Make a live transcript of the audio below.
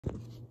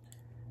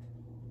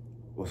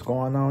What's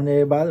going on,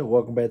 everybody?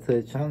 Welcome back to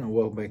the channel.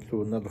 Welcome back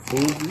to another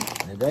food review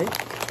today.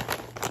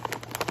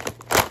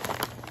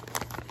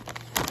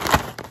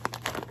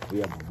 We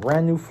have a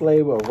brand new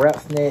flavor of wrap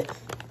snacks.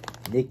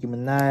 Nicki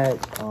Minaj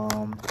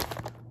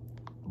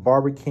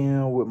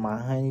Bar-B-Quin with my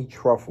honey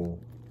truffle.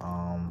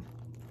 I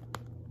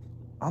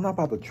don't know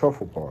about the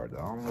truffle part.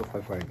 I don't know if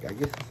it's like, I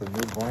guess it's a new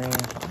brand,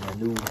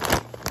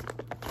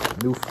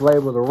 a new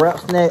flavor of the wrap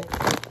snack.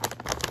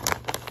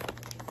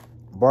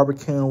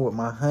 Bar-B-Quin with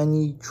my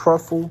honey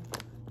truffle.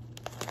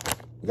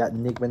 You got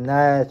Nicki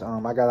Minaj.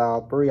 I got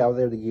all three. I was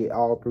able to get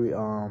all three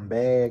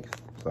bags.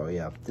 So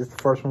yeah, this is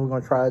the first one we're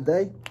gonna try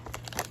today.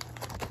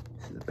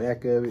 This is the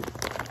back of it.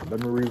 So let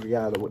me read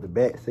y'all what the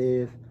back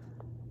says.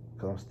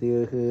 Cause I'm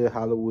still hood.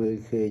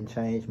 Hollywood couldn't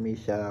change me.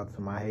 Shout out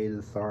to my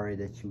haters. Sorry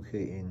that you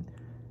couldn't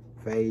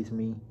phase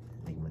me.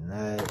 Nicki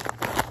Minaj.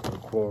 Put a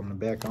quote on the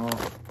back on.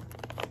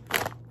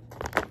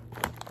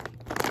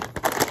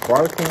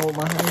 Bar-B-Quin with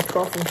my honey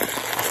truffle.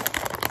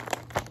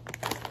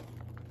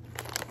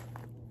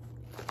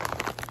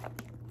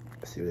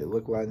 See what they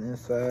look like on the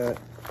inside.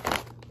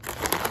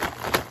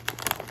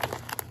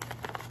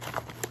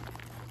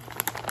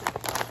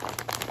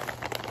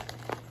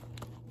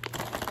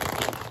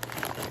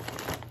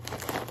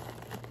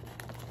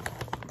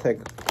 Take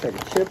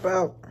a chip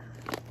out.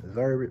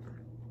 Deserve it.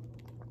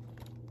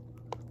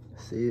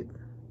 See it.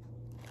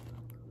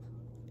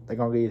 They're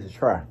gonna give this a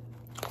try.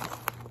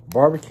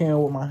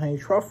 Bar-B-Quin with my honey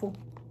truffle.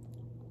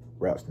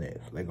 Wrap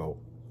snacks. Let go.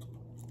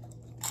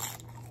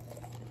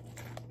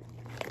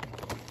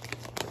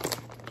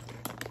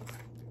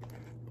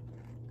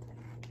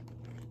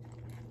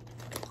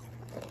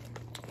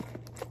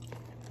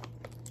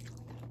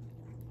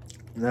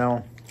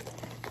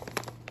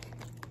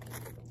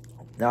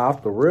 Now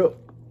off the rip,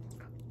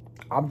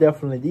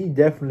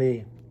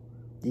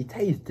 these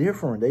taste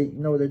different. You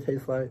know what they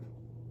taste like?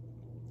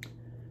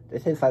 They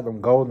taste like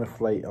them golden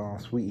flake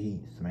sweet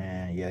heats,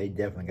 man. Yeah, they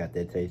definitely got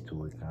that taste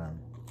to it,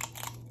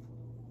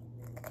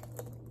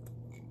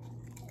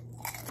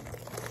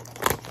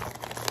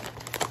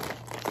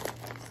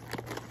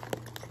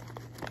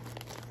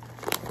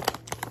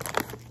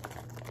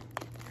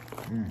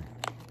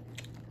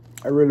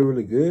 They're really,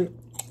 really good.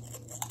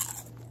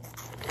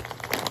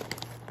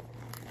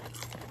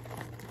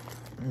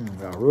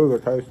 Got a really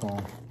good taste on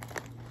them.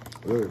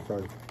 Really good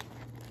taste.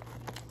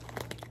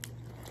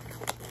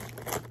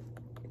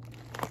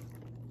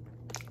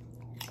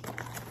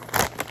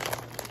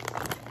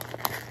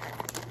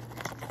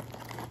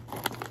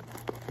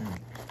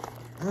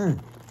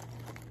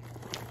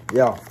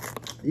 Yeah,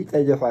 these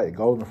taste just like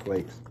golden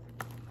flakes.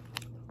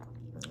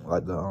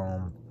 Like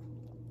the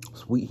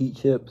sweet heat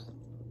chips.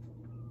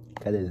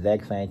 Got the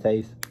exact same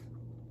taste.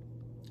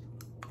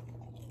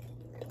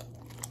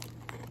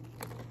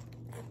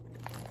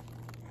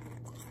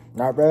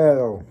 Not bad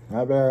though.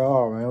 Not bad at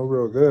all, man. It was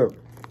real good.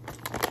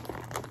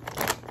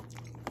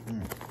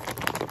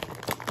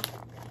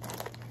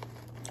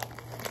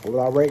 What would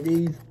I rate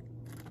these?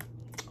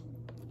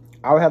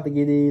 I would have to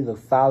give these a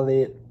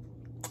solid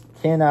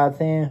 10 out of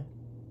 10.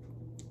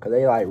 Cause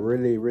they like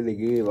really, really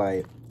good.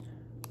 Like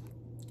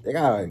they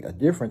got a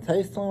different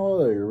taste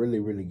on it. They're really,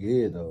 really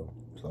good though.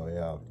 So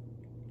yeah.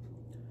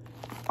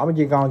 I'm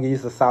just gonna give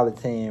this a solid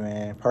 10,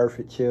 man.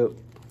 Perfect chip.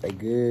 They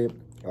good.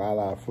 Got a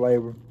lot of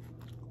flavor.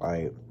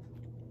 Like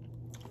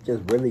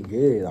just really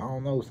good. I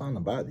don't know something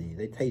about these.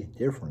 They taste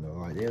different though.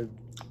 Like they're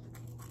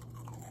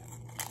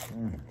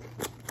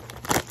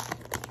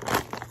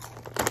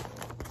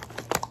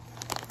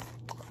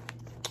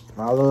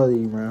I love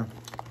these, man.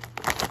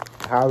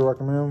 I highly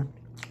recommend them.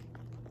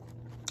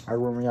 I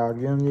recommend y'all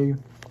getting these.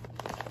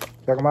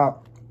 Check them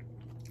out.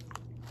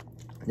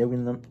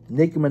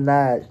 Nicki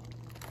Minaj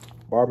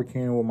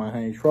Bar-B-Quin with my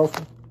honey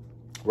truffle.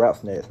 Wrap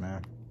snacks,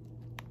 man.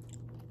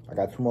 I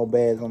got 2 more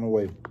bags on the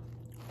way.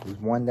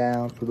 Just 1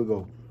 down, 2 to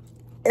go.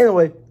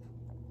 Anyway,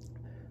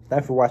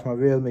 thanks for watching my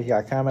videos. Make sure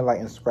y'all comment, like,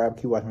 and subscribe.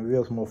 Keep watching my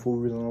videos. Some more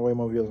food videos on the way.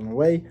 More videos on the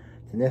way.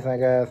 Till next time,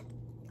 guys.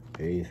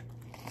 Peace.